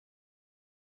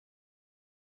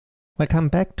Welcome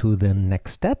back to the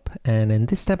next step, and in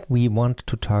this step we want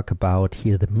to talk about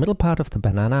here the middle part of the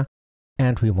banana,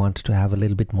 and we want to have a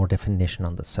little bit more definition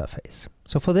on the surface.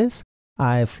 So for this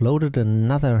I've loaded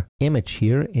another image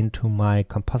here into my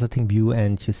compositing view,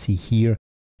 and you see here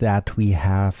that we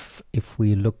have, if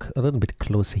we look a little bit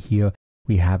closer here,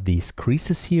 we have these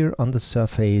creases here on the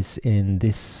surface. In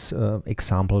this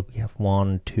example we have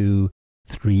 1, 2,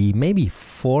 3, maybe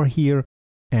 4 here.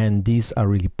 And these are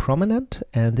really prominent,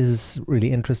 and this is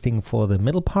really interesting for the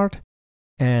middle part.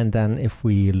 And then if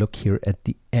we look here at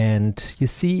the end, you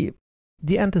see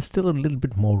the end is still a little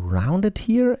bit more rounded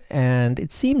here, and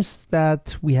it seems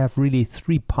that we have really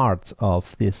 3 parts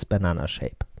of this banana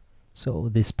shape. So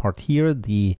this part here,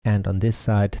 the end on this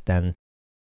side, then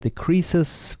the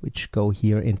creases which go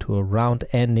here into a round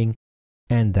ending,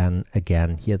 and then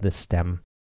again here the stem,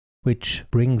 which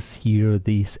brings here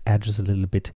these edges a little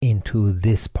bit into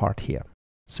this part here.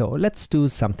 So let's do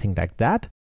something like that.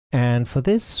 And for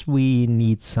this we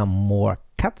need some more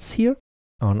cuts here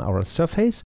on our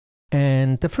surface.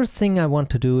 And the first thing I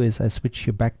want to do is I switch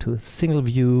here back to a single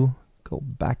view, go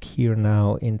back here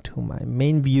now into my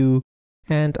main view,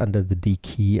 and under the D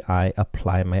key I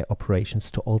apply my operations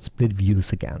to all split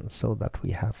views again, so that we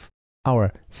have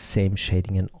our same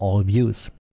shading in all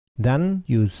views. Then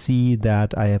you see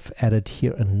that I have added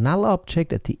here a null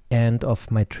object at the end of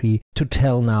my tree to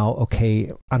tell now,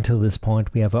 okay, until this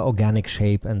point we have an organic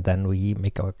shape, and then we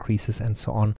make our creases and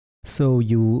so on. So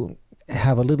you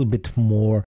have a little bit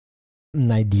more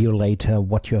an idea later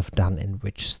what you have done in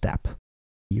which step.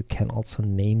 You can also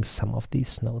name some of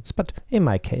these nodes, but in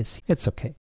my case it's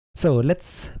okay. So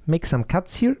let's make some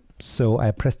cuts here. So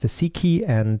I press the C key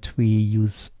and we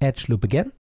use edge loop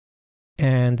again.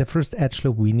 And the first edge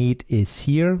loop we need is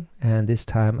here, and this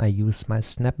time I use my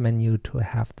snap menu to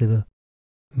have the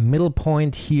middle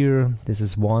point here. This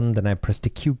is 1, then I press the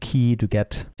Q key to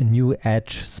get a new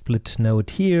edge split node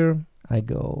here. I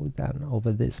go then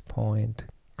over this point,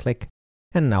 click,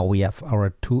 and now we have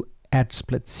our 2 edge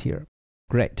splits here.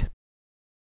 Great.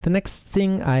 The next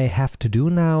thing I have to do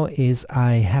now is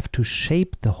I have to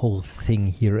shape the whole thing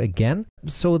here again,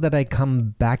 so that I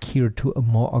come back here to a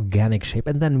more organic shape,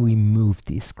 and then we move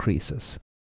these creases.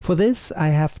 For this I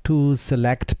have to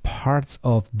select parts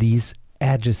of these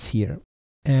edges here.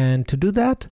 And to do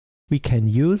that we can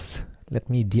use,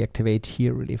 let me deactivate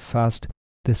here really fast,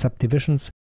 the subdivisions.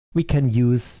 We can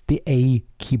use the A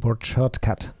keyboard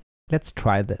shortcut. Let's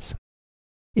try this.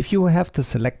 If you have the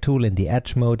select tool in the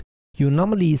edge mode, you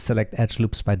normally select edge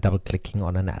loops by double-clicking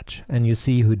on an edge, and you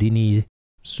see Houdini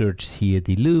searches here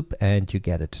the loop and you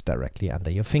get it directly under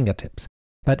your fingertips.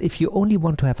 But if you only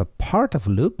want to have a part of a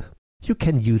loop, you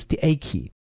can use the A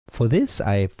key. For this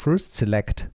I first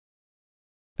select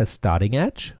a starting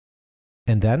edge,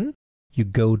 and then you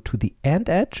go to the end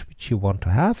edge which you want to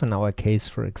have. In our case,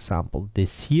 for example,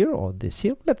 this here or this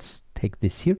here. Let's take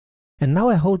this here. And now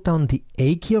I hold down the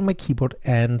A key on my keyboard,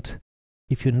 and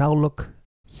if you now look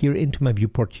here into my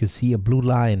viewport, you see a blue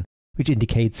line which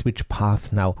indicates which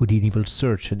path now Houdini will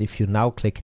search, and if you now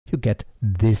click, you get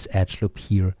this edge loop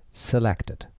here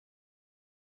selected.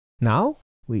 Now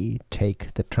we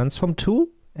take the transform tool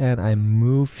and I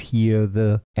move here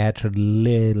the edge a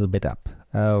little bit up.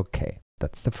 Okay,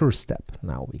 that's the first step.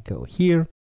 Now we go here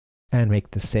and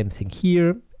make the same thing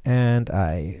here, and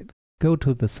I go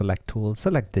to the select tool,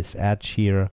 select this edge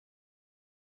here.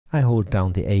 I hold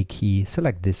down the A key,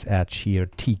 select this edge here,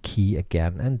 T key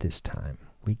again, and this time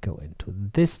we go into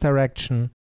this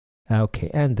direction.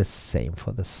 Okay, and the same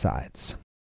for the sides.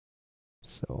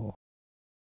 So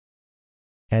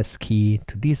S key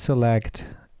to deselect,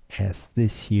 S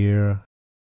this here,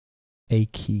 A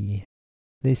key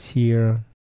this here,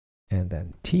 and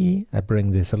then T. I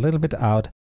bring this a little bit out,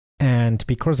 and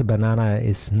because a banana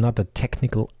is not a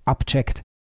technical object,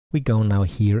 we go now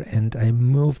here and I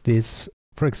move this,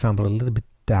 for example, a little bit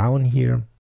down here.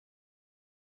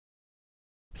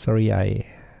 Sorry, I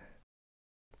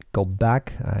go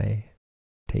back. I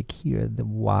take here the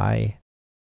Y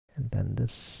and then the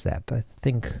Z. I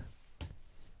think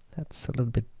that's a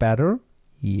little bit better.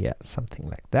 Yeah, something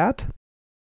like that.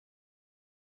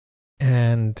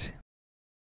 And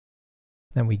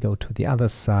then we go to the other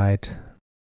side,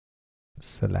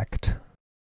 select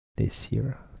this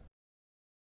here,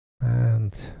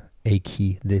 and A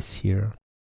key this here,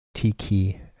 T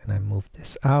key, and I move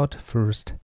this out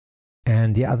first,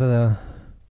 and the other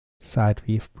side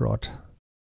we've brought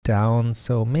down,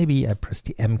 so maybe I press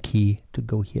the M key to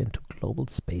go here into global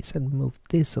space and move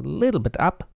this a little bit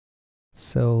up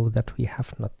so that we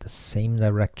have not the same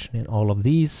direction in all of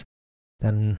these.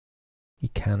 Then we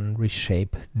can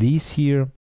reshape these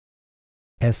here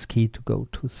S key to go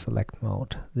to select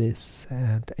mode, this,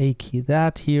 and A key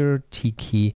that here, T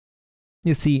key.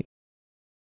 You see,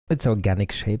 it's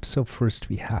organic shape, so first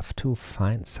we have to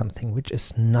find something which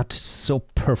is not so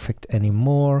perfect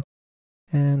anymore,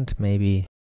 and maybe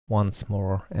once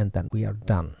more, and then we are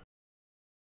done.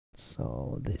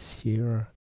 So this here,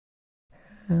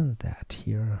 and that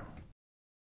here.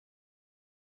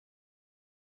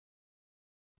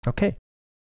 Okay.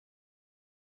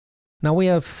 Now we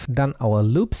have done our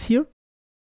loops here.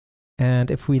 And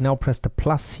if we now press the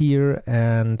plus here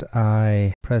and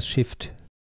I press Shift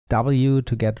W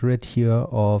to get rid here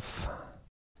of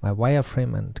my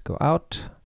wireframe and go out,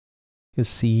 you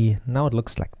see now it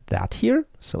looks like that here.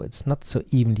 So it's not so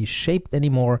evenly shaped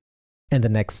anymore. And the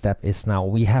next step is now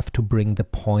we have to bring the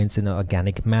points in an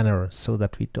organic manner so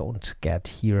that we don't get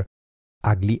here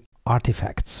ugly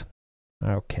artifacts.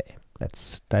 Okay,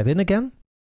 let's dive in again.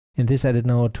 In this edit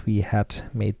node, we had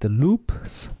made the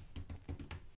loops.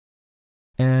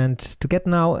 And to get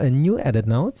now a new edit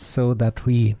node so that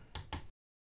we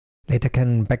later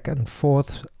can back and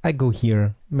forth, I go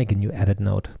here, make a new edit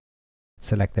node,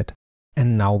 select it.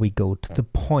 And now we go to the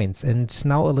points. And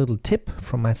now a little tip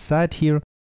from my side here.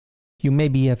 You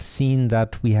maybe have seen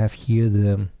that we have here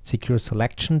the secure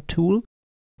selection tool,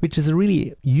 which is a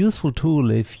really useful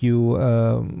tool if you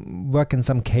work in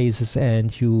some cases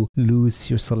and you lose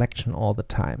your selection all the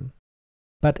time.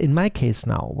 But in my case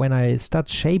now, when I start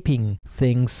shaping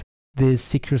things, this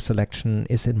secure selection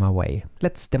is in my way.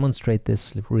 Let's demonstrate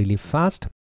this really fast.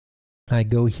 I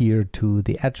go here to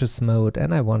the edges mode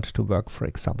and I want to work, for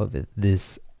example, with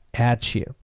this edge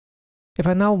here. If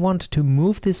I now want to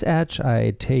move this edge,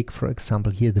 I take, for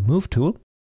example, here the move tool.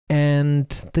 And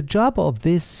the job of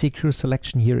this secure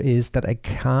selection here is that I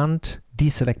can't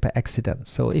deselect by accident.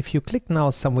 So if you click now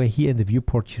somewhere here in the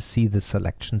viewport, you see the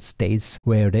selection stays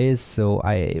where it is. So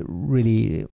I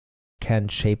really can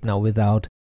shape now without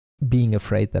being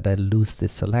afraid that I lose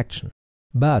this selection.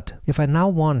 But if I now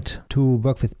want to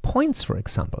work with points, for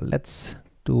example, let's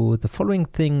do the following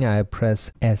thing. I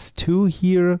press S2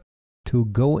 here to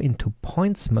go into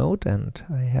points mode, and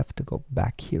I have to go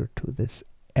back here to this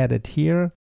edit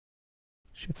here.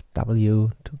 Shift W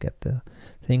to get the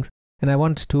things. And I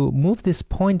want to move this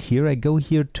point here. I go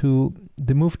here to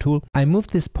the move tool. I move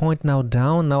this point now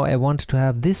down. Now I want to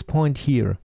have this point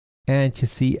here. And you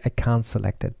see I can't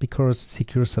select it because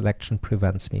secure selection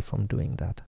prevents me from doing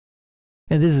that.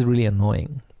 And this is really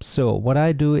annoying. So what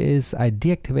I do is I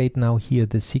deactivate now here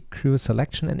the secure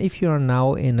selection. And if you are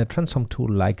now in a transform tool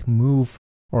like move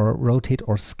or rotate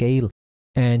or scale,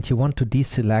 and you want to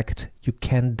deselect, you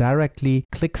can directly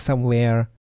click somewhere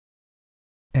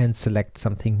and select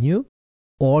something new,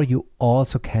 or you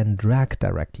also can drag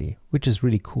directly, which is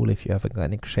really cool if you have an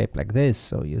organic shape like this.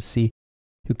 So you see,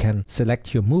 you can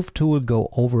select your move tool, go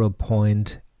over a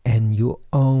point, and you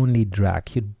only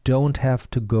drag. You don't have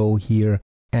to go here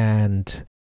and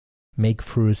make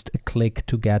first a click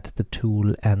to get the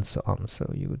tool and so on. So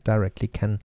you directly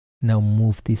can now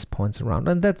move these points around.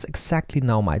 And that's exactly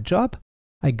now my job.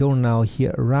 I go now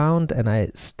here around and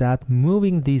I start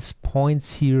moving these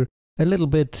points here a little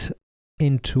bit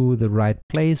into the right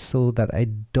place so that I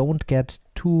don't get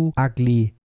too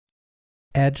ugly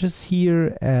edges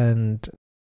here and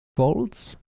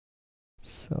folds.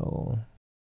 So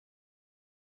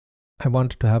I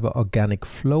want to have an organic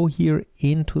flow here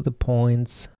into the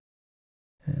points.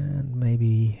 And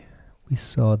maybe we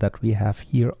saw that we have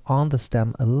here on the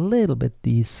stem a little bit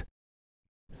these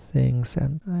things,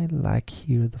 and I like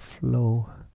here the flow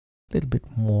a little bit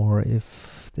more,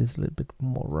 if there's a little bit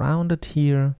more rounded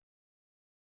here,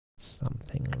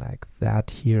 something like that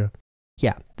here.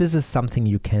 Yeah, this is something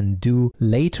you can do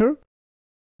later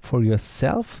for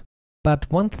yourself.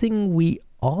 But one thing we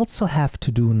also have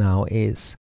to do now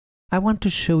is I want to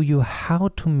show you how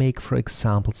to make, for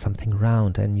example, something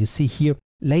round. And you see here,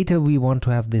 later we want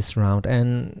to have this round,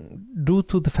 and due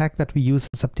to the fact that we use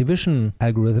a subdivision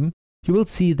algorithm, you will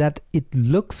see that it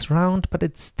looks round, but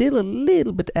it's still a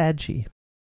little bit edgy.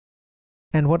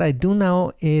 And what I do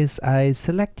now is I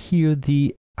select here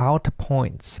the outer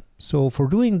points. So for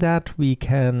doing that, we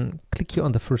can click here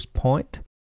on the first point,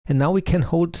 and now we can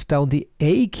hold down the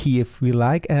A key if we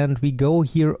like, and we go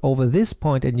here over this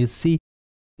point, and you see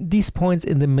these points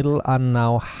in the middle are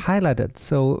now highlighted.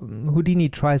 So Houdini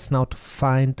tries now to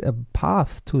find a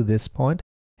path to this point.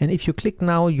 And if you click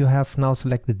now, you have now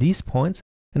selected these points.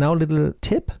 And now a little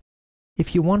tip,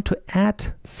 if you want to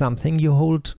add something, you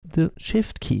hold the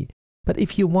Shift key. But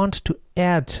if you want to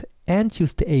add and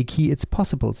use the A key, it's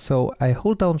possible. So I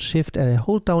hold down Shift and I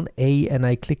hold down A and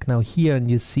I click now here,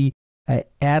 and you see I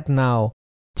add now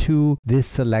to this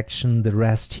selection, the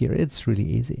rest here. It's really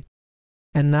easy.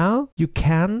 And now you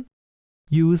can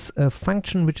use a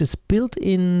function which is built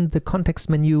in the context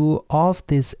menu of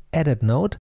this edit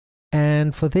node.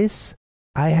 And for this,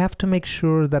 I have to make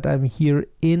sure that I'm here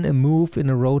in a move, in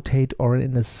a rotate, or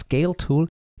in a scale tool.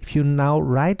 If you now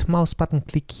right mouse button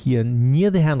click here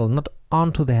near the handle, not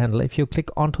onto the handle. If you click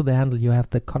onto the handle, you have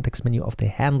the context menu of the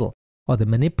handle or the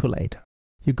manipulator.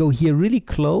 You go here really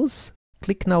close,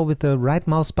 click now with the right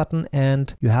mouse button,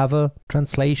 and you have a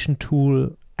translation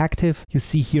tool active. You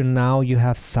see here now you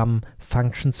have some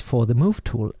functions for the move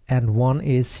tool, and one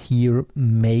is here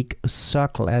make a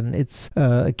circle, and it's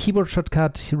a keyboard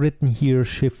shortcut written here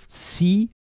Shift C,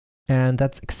 and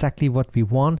that's exactly what we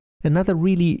want. Another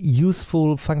really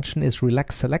useful function is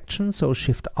relax selection, so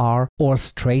Shift R, or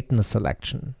straighten a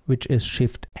selection, which is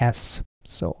Shift S.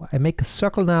 So I make a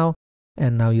circle now,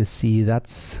 and now you see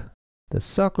that's the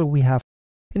circle we have.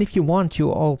 And if you want,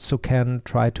 you also can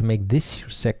try to make this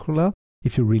circular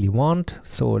if you really want.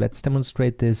 So let's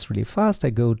demonstrate this really fast.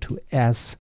 I go to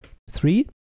S3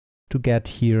 to get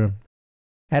here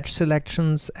edge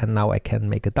selections, and now I can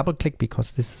make a double click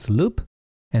because this is a loop.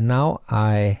 And now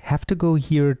I have to go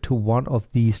here to one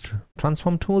of these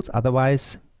transform tools.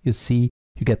 Otherwise, you see,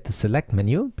 you get the select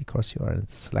menu because you are in the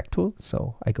select tool.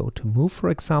 So I go to move, for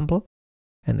example.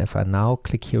 And if I now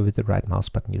click here with the right mouse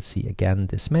button, you see again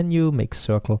this menu, make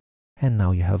circle. And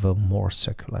now you have a more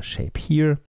circular shape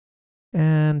here.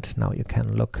 And now you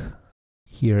can look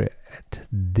here at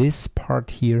this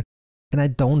part here. And I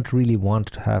don't really want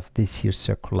to have this here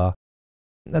circular.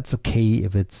 That's okay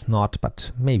if it's not,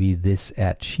 but maybe this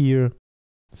edge here.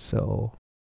 So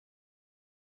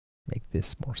make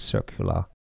this more circular.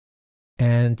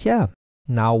 And yeah,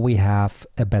 now we have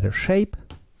a better shape.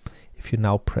 If you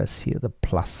now press here the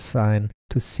plus sign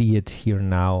to see it here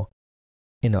now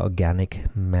in an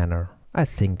organic manner, I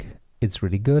think it's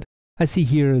really good. I see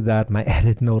here that my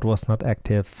edit node was not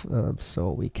active,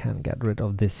 so we can get rid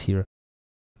of this here.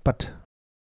 But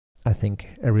I think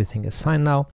everything is fine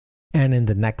now. And in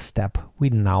the next step, we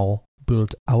now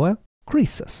build our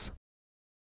creases.